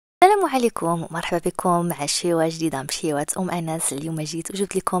السلام عليكم ومرحبا بكم مع شهيوات جديدة بشهيوات أنس. اليوم جيت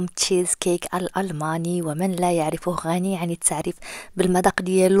وجبت لكم تشيز كيك الألماني، ومن لا يعرفه غني عن التعريف بالمذاق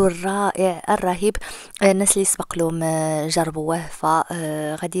ديالو الرائع الرهيب. الناس اللي سبق لهم جربوه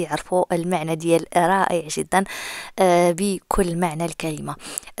فغادي يعرفوا المعنى ديال رائع جدا بكل معنى الكلمة.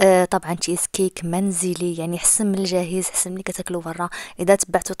 طبعا تشيز كيك منزلي، يعني حسن من الجاهز، حسن ملي كتاكلو برا. إذا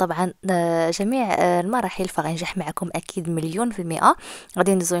تبعتوا طبعا جميع المراحل فغينجح معكم أكيد 100%.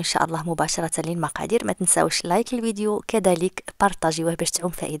 غادي ندوزو ان شاء الله مباشره للمقادير. ما تنساوش لايك الفيديو، كذلك بارطاجيوه باش تعم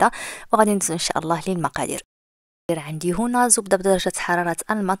فائده، وغادي ندوزو ان شاء الله للمقادير. عندي هنا زبده بدرجه حراره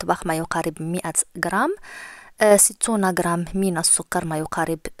المطبخ ما يقارب 100 غرام، 60 غرام من السكر ما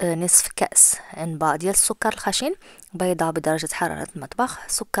يقارب نصف كأس عنبة ديال السكر الخشن، بيضة بدرجة حرارة المطبخ،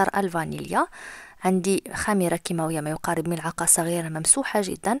 سكر الفانيليا، عندي خميرة كيماوية ما يقارب ملعقة صغيرة ممسوحة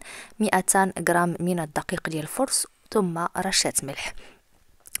جدا، 200 غرام من الدقيق ديال الفرص، ثم رشة ملح.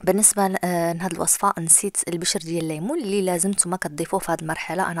 بالنسبه لهاد الوصفه نسيت البشر ديال الليمون اللي لازم نتوما كتضيفوه في هاد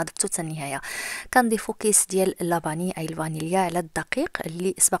المرحله، انا ضفتو حتى النهايه. كنضيفو كيس ديال اللباني اي الفانيليا على الدقيق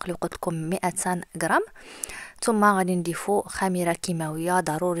اللي سبق لي قلت لكم 200 غرام، ثم غادي نضيفو خميره كيماويه.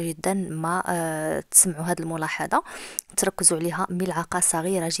 ضروري جدا ما تسمعوا هاد الملاحظه، تركزوا عليها، ملعقه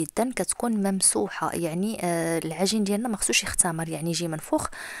صغيره جدا كتكون ممسوحه، يعني العجين ديالنا ما خصوش يختمر، يعني يجي منفوخ،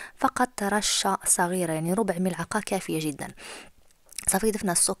 فقط رشه صغيره يعني ربع ملعقه كافيه جدا. صافي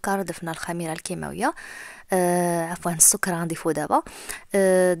ضفنا السكر، ضفنا الخميره الكيماويه، عفوا السكر غنضيفو دابا،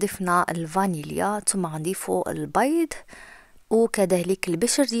 ضفنا الفانيليا، ثم غنضيفو البيض وكذلك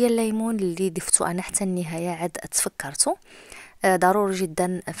البشر ديال الليمون اللي ضفتو انا حتى النهايه عاد تفكرته. ضروري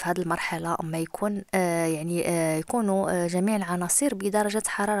جدا في هذه المرحله ما يكون يعني يكونوا جميع العناصر بدرجه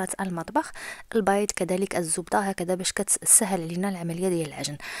حراره المطبخ، البيض كذلك الزبده، هكذا باش كتسهل علينا العمليه ديال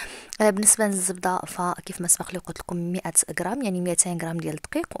العجن. بالنسبه للزبده فكيف ما سبق لي قلت لكم 100 غرام، يعني 200 غرام ديال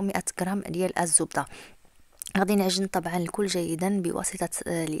الدقيق و100 غرام ديال الزبده. غادي نعجن طبعا الكل جيدا بواسطه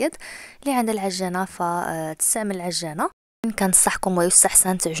اليد. اللي عندها العجانه فتستعمل العجانه. كنصحكم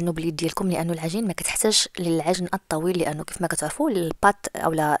ويستحسن تعجنوا باليد ديالكم، لانه العجين ما كتحتاج للعجن الطويل، لانه كيف ما كتعرفوا الباط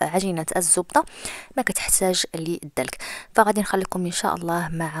او عجينه الزبده ما كتحتاج للدلك. فغادي نخليكم ان شاء الله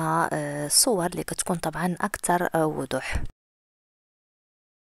مع الصور اللي كتكون طبعا اكثر وضوح.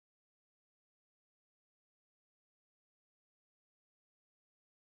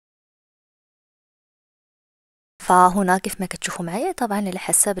 فهنا كيف ما كتشوفوا معايا طبعا على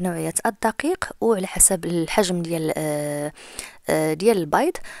حسب نوعيه الدقيق وعلى حسب الحجم ديال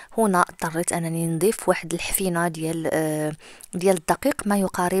البيض. هنا اضطريت انني نضيف واحد الحفينه ديال الدقيق ما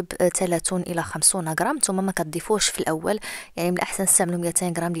يقارب 30 الى 50 غرام، ثم ما كتضيفوش في الاول، يعني من الاحسن تستعملوا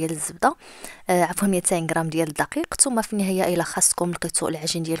 200 غرام ديال الزبده، عفوا 200 غرام ديال الدقيق، ثم في النهايه الى خاصكم لقيتوا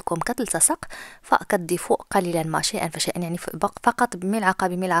العجين ديالكم كتلتصق فكتضيفوا قليلا ما شيئا فشيئا، يعني فقط بملعقه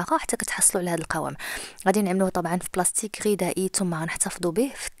بملعقه حتى كتحصلوا على هذا القوام. غادي نعملوه طبعا في بلاستيك غذائي، ثم غنحتفظوا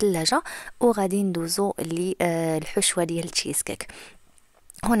به في الثلاجه، وغادي ندوزو للحشوه ديال التشيز كيك.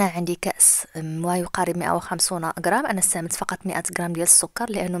 هنا عندي كأس ما يقارب 150 غرام، انا استعملت فقط 100 غرام ديال السكر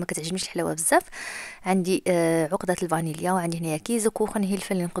لانه ما كتعجبنيش الحلاوه بزاف. عندي عقده الفانيليا، وعندي هنايا كيسekuchen هي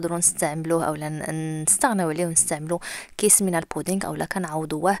اللي نقدروا نستعملوه اولا نستغناو عليه ونستعملوا كيس من البودينغ، اولا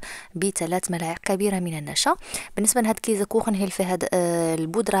كنعوضوه ب3 ملاعق كبيره من النشا. بالنسبه لهاد كيسekuchen هي في هاد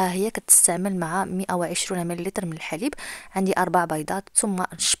البودره هي كتستعمل مع 120 ملل من الحليب. عندي 4 بيضات، ثم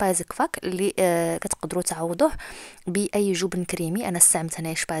شبايزكفاك اللي كتقدروا تعوضوه باي جبن كريمي. انا استعملت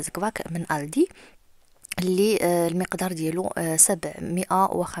هنا شبايزكفاك من ألدي اللي المقدار ديالو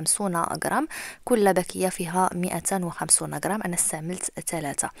 750 غرام، كل باكيه فيها 250 غرام، انا استعملت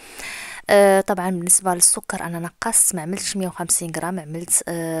 3. طبعا بالنسبه للسكر انا نقصت، ما عملتش 150 غرام، عملت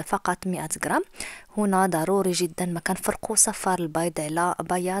فقط 100 غرام. هنا ضروري جدا ما كنفرقوا صفار البيض على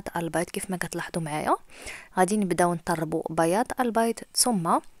بياض البيض كيف ما كتلاحظوا معايا. غادي نبداو نطربوا بياض البيض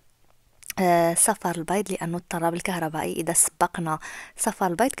ثم صفار البيض، لانه الطراب الكهربائي اذا سبقنا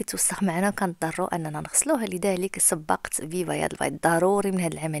صفار البيض كتوسخ معنا وكنضطروا اننا نغسلوه، لذلك سبقت ببياض البيض. ضروري من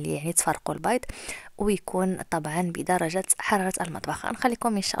هذه العمليه يعني تفرقوا البيض ويكون طبعا بدرجه حراره المطبخ.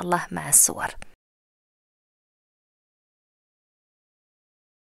 نخليكم ان شاء الله مع الصور.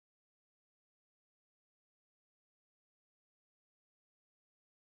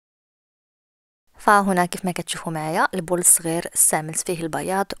 فهنا كيف ما كتشوفوا معايا البول الصغير استعملت فيه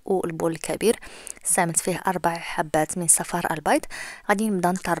البياض، والبول الكبير استعملت فيه 4 حبات من صفار البيض. غادي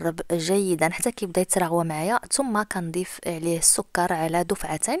نبدا نطرب جيدا حتى كيبدا يتراغوا معايا، ثم كنضيف عليه السكر على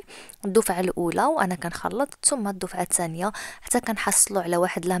دفعتين، الدفعه الاولى وانا كنخلط، ثم الدفعه الثانيه حتى كنحصلوا على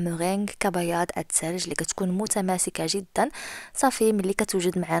واحد لا مورينغ كبياض الثلج اللي كتكون متماسكه جدا. صافي ملي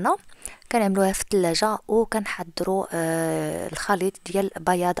كتوجد معنا كنعملوها في الثلاجه وكنحضروا الخليط ديال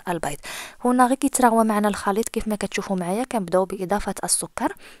بياض البيض. هنا غير كيتراوى معنا الخليط كيف ما كتشوفوا معايا. كنبداو باضافه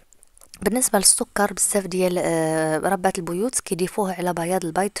السكر. بالنسبه للسكر بزاف ديال ربات البيوت كيضيفوه على بياض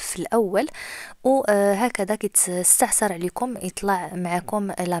البيض في الاول، وهكذا كيتستعسر عليكم يطلع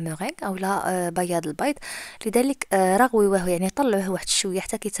معكم لا مورينغ او لا بياض البيض. لذلك رغويوه يعني طلعوه واحد شويه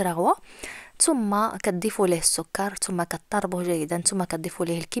حتى كيتراغوا، ثم كتضيفوا ليه السكر، ثم كتضربوه جيدا، ثم كتضيفوا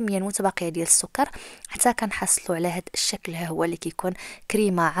ليه الكميه المتبقيه ديال السكر حتى كنحصلوا على هذا الشكل. ها هو اللي كيكون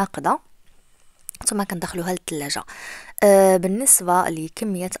كريمه عاقده، ثم كندخلوها للثلاجه. بالنسبه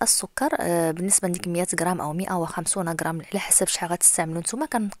لكميه السكر، بالنسبه لديك 100 غرام او 150 غرام على حسب شحال غتستعملوا نتوما،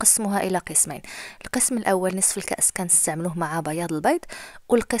 كنقسموها الى قسمين. القسم الاول نصف الكاس كنستعملوه مع بياض البيض،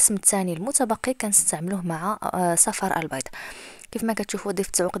 والقسم الثاني المتبقي كنستعملوه مع صفر البيض. كيف ما كتشوفوا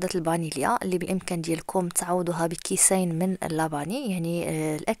ضفت عقدة الفانيليا اللي بالامكان ديالكم تعوضوها بكيسين من اللباني،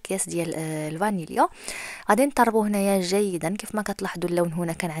 يعني الاكياس ديال الفانيليا. غادي نطربوه هنايا جيدا. كيف ما كتلاحظوا اللون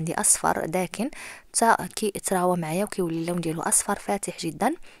هنا كان عندي اصفر، لكن حتى كيتراوى معايا وكيولي اللون ديالو اصفر فاتح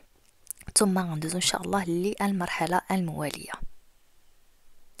جدا. ثم غندوزو ان شاء الله للمرحله المواليه.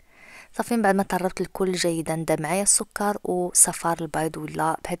 صافي بعد ما طربت الكل جيدا داب معايا السكر وصفار البيض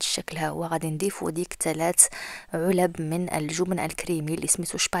ولا بهذا الشكل. ها هو غادي نضيفو ديك 3 علب من الجبن الكريمي اللي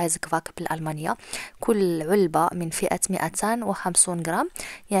سميتو شبايز كفاك بالالمانيه. كل علبه من فئه 250 غرام،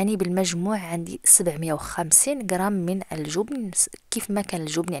 يعني بالمجموع عندي 750 غرام من الجبن. كيف ما كان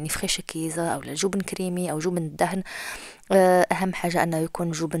الجبن، يعني فريش كيزه او جبن كريمي او جبن الدهن، اهم حاجه انه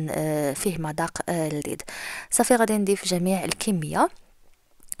يكون جبن فيه مذاق لذيذ. صافي غادي نضيف جميع الكميه،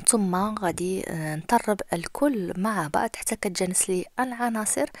 ثم غادي نطرب الكل مع بعض حتى كتجانس لي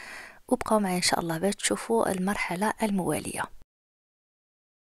العناصر. وبقاو معايا ان شاء الله باش تشوفوا المرحله المواليه.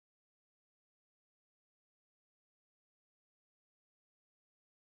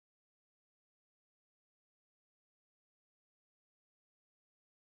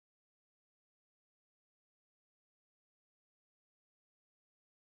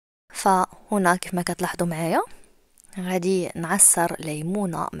 فهنا كيف ما كتلاحظوا معايا غادي نعصر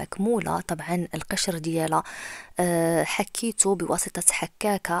ليمونه مكموله. طبعا القشر ديالها حكيته بواسطه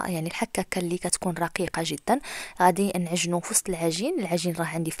حكاكه، يعني الحكاكه اللي كتكون رقيقه جدا. غادي نعجنو في وسط العجين. العجين راه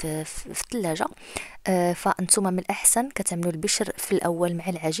عندي في الثلاجه. فانتم من الاحسن كتعملوا البشر في الاول مع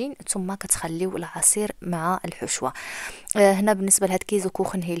العجين، ثم كتخليو العصير مع الحشوه. هنا بالنسبه لهاد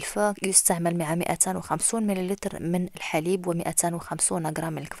كيسekuchen هيلفا يستعمل مع 250 ملل من الحليب و250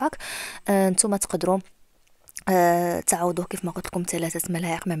 غرام من الكفاك. انتم تقدروا تعوضوه كيف ما قلت لكم 3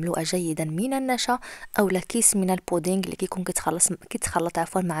 ملاعق مملوءه جيدا من النشا، او كيس من البودينغ اللي كيكون كيتخلط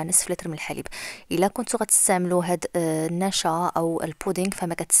مع نصف لتر من الحليب. الا كنتو غتستعملوا هاد النشا او البودينغ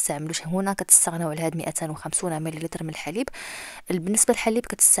فما كتستعملوش هنا، كتستغناو على هاد 250 ملل من الحليب. بالنسبه للحليب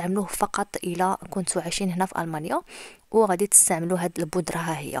كتستعملوه فقط الا كنتو عايشين هنا في المانيا، وغادي تستعملوا هاد البودره.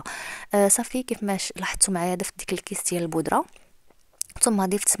 ها هي صافي كيف ما لاحظتوا معايا ضفت ديك الكيس ديال البودره، ثم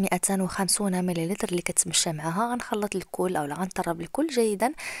ضفت 250 ملل اللي كتمشى معها. غنخلط الكل او غنطرب الكل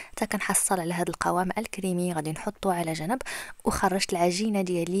جيدا حتى كنحصل على هذا القوام الكريمي. غادي نحطه على جنب. وخرجت العجينه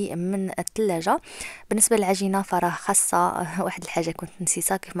ديالي من الثلاجه. بالنسبه للعجينه فراه خاصه واحد الحاجه كنت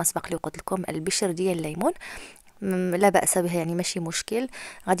نسيتها كيف ما سبق لي قلت لكم، البشر ديال الليمون. لا باس به، يعني ماشي مشكل.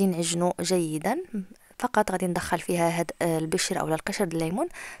 غادي نعجنو جيدا. فقط غادي ندخل فيها هاد البشر او القشر ديال الليمون،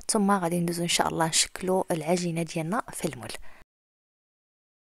 ثم غادي ندوزو ان شاء الله نشكلو العجينه ديالنا في المول.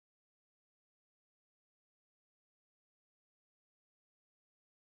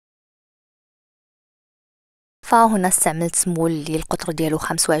 فهنا استعملت مول اللي القطر ديالو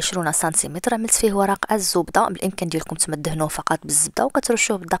 25 سنتيمتر. عملت فيه ورق الزبده. بالامكان ديالكم تمدهنوه فقط بالزبده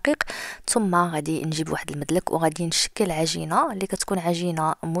وكترشوه بالدقيق. ثم غادي نجيب واحد المدلك وغادي نشكل عجينه اللي كتكون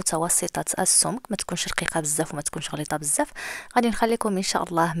عجينه متوسطه السمك، ما تكونش رقيقه بزاف وما تكونش غليظه بزاف. غادي نخليكم ان شاء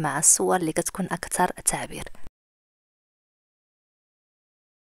الله مع الصور اللي كتكون اكثر تعبير.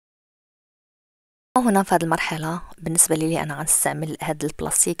 هنا في هذه المرحله بالنسبه لي انا غنستعمل هاد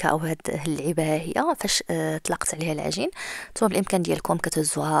البلاستيكه او هاد اللعيبه. هي فاش طلقت عليها العجين. ثم بالامكان ديالكم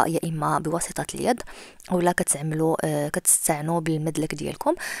كتهزوها يا اما بواسطه اليد اولا كتعملوا كتستعنوا بالمدلك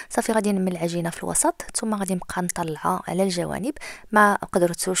ديالكم. صافي غادي نمل العجينه في الوسط، ثم غادي نبقى نطلعها على الجوانب. ما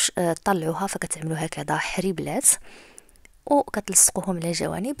قدرتوش تطلعوها فكتعملوا هكذا حريبلات وكتلصقوهم على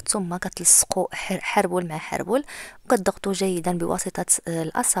الجوانب، ثم كتلصقوا حربول مع حربول وكتضغطوا جيدا بواسطه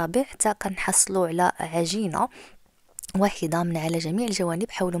الاصابع حتى كنحصلوا على عجينه واحدة من على جميع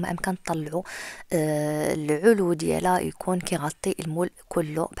الجوانب. حاولوا ما أمكن تطلعوا العلو ديالها يكون كيغطي المول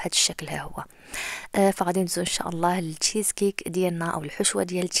كله بهذا الشكل. ها هو. فغادي ندوزو ان شاء الله للتشيز كيك ديالنا او الحشوه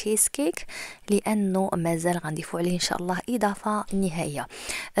ديال التشيز كيك، لانه مازال غنضيفوا عليه ان شاء الله اضافه نهائيه.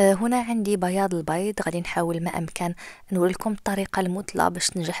 هنا عندي بياض البيض. غادي نحاول ما امكن نوري لكم الطريقه المثلى باش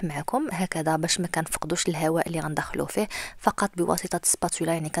تنجح معكم هكذا، باش ما كنفقدوش الهواء اللي غندخلو فيه، فقط بواسطه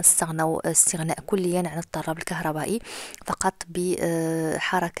سباتولا. يعني كنستغناو استغناء كليا عن الطراب الكهربائي، فقط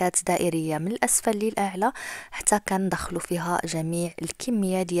بحركات دائريه من الاسفل للاعلى حتى كندخلوا فيها جميع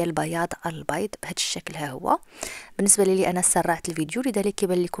الكميه ديال بياض البيض بهذا الشكل. ها هو. بالنسبه لي انا سرعت الفيديو لذلك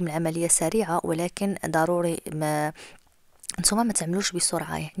كيبان لكم العمليه سريعه، ولكن ضروري انتما ما تعملوش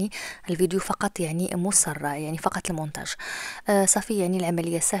بسرعه، يعني الفيديو فقط يعني مسرع، يعني فقط المونتاج. صافي. يعني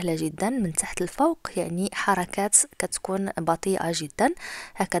العمليه سهله جدا من تحت لفوق، يعني حركات كتكون بطيئه جدا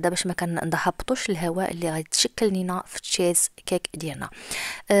هكذا باش ما كنهبطوش الهواء اللي غيتشكل لينا في التشيز كيك ديالنا.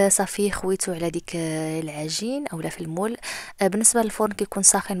 صافي خويتو على ديك العجين اولا في المول. بالنسبه للفرن كيكون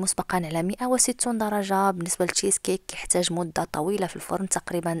ساخن مسبقا على 160 درجه. بالنسبه للتشيز كيك كيحتاج مده طويله في الفرن،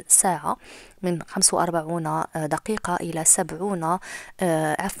 تقريبا ساعه، من 45 دقيقه الى 70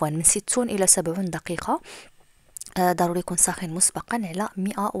 عفوا من 60 الى 70 دقيقه. ضروري يكون ساخن مسبقا على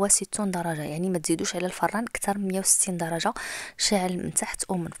 160 درجة، يعني ما تزيدوش على الفران أكثر من 160 درجة، شاعل من تحت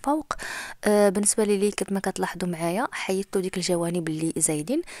ومن فوق. بالنسبة لي كما كتلاحظوا معايا حيدت ديك الجوانب اللي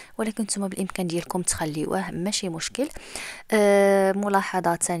زايدين، ولكن نتوما بالإمكان ديالكم تخليوه ماشي مشكل.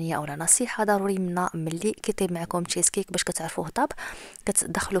 ملاحظة ثانية أو نصيحة ضروري ملي كيطيب معكم تشيز كيك باش كتعرفوه طاب،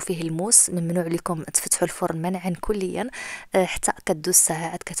 كتدخلوا فيه الموس. ممنوع لكم تفتحوا الفرن منعا كليا حتى كدوز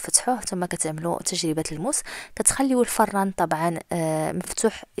ساعات كتفتحوه ثم كتعملوا تجربة الموس. كتخليو الفران طبعا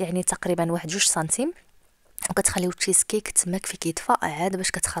مفتوح يعني تقريبا 1-2 سنتيم، وكتخليو التشيز كيك تماك في كيدفى عاد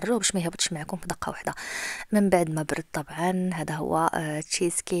باش كتخرجوه باش ما يهبطش معكم في دقه واحده. من بعد ما برد طبعا. هذا هو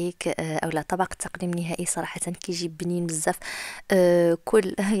تشيز كيك اولا طبق التقديم النهائي. صراحه كيجي بنين بزاف.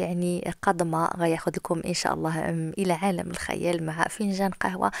 كل يعني قضمه غياخذ لكم ان شاء الله الى عالم الخيال مع فنجان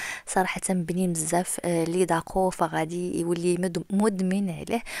قهوه. صراحه بنين بزاف. اللي ذاقوه فغادي يولي مدمن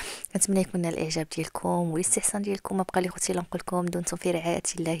عليه. نتمنى يكون الاعجاب ديالكم والاستحسان ديالكم. ما بقى لي خوتي نقول لكم دمتم في رعايه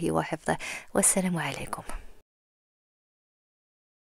الله وحفظه، والسلام عليكم.